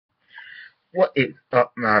What is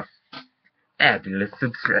up, my fabulous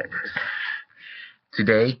subscribers?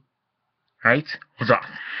 Today, right, what's up?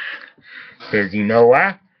 Because you know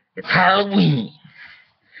what? It's Halloween.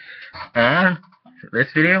 And for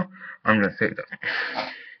this video, I'm going to say the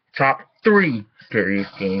top 3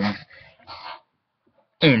 scariest games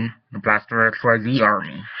in the Blaster XYZ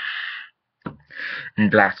Army. In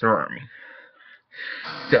Blaster Army.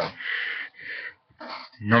 So,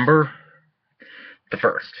 the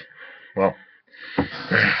first. Well,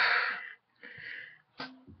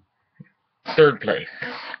 third place.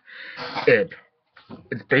 Ib.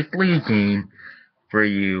 It's basically a game where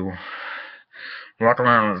you walk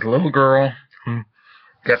around with a little girl who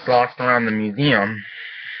gets lost around the museum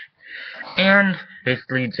and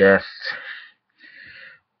basically just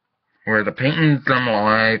where the paintings come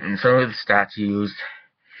alive and so are the statues.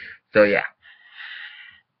 So yeah.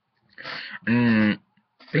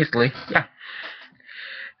 Basically, yeah.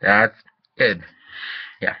 That's it.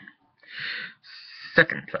 Yeah.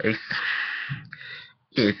 Second place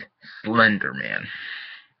is Slender Man.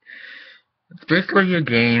 It's basically a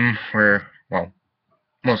game where, well,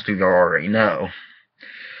 most of you already know.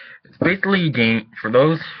 It's basically a game, for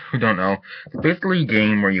those who don't know, it's basically a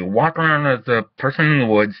game where you walk around as a person in the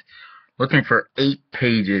woods looking for 8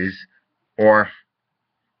 pages or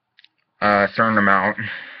a certain amount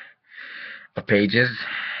of pages,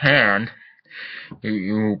 and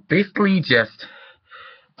you basically just,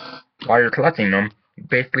 while you're collecting them, you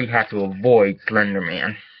basically have to avoid Slender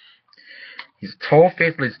Man. He's a tall,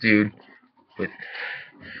 faceless dude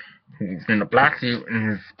who's in a black suit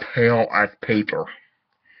and is pale as paper.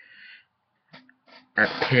 As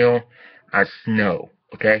pale as snow,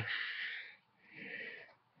 okay?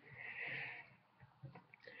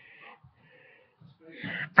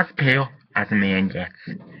 As pale as a man gets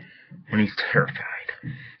when he's terrified.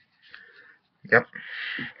 Yep.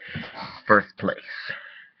 First place.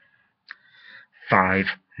 Five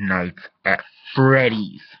Nights at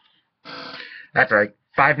Freddy's. That's right,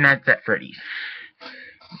 Five Nights at Freddy's.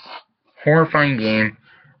 Horrifying game,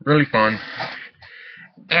 really fun,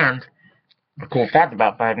 and the cool fact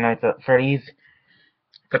about Five Nights at Freddy's,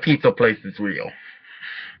 the pizza place is real.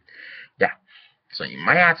 Yeah, so you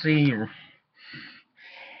might actually,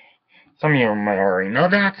 some of you might already know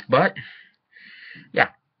that, but yeah,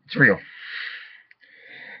 it's real.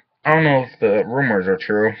 I don't know if the rumors are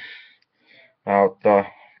true about the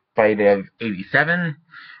fight of '87 and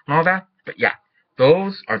all that, but yeah,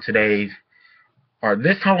 those are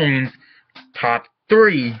this Halloween's top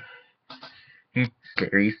 3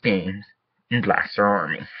 scariest games in Blaster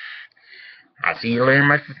Army. I'll see you later,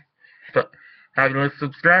 my fabulous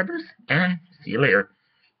subscribers, and see you later.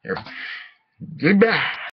 Goodbye.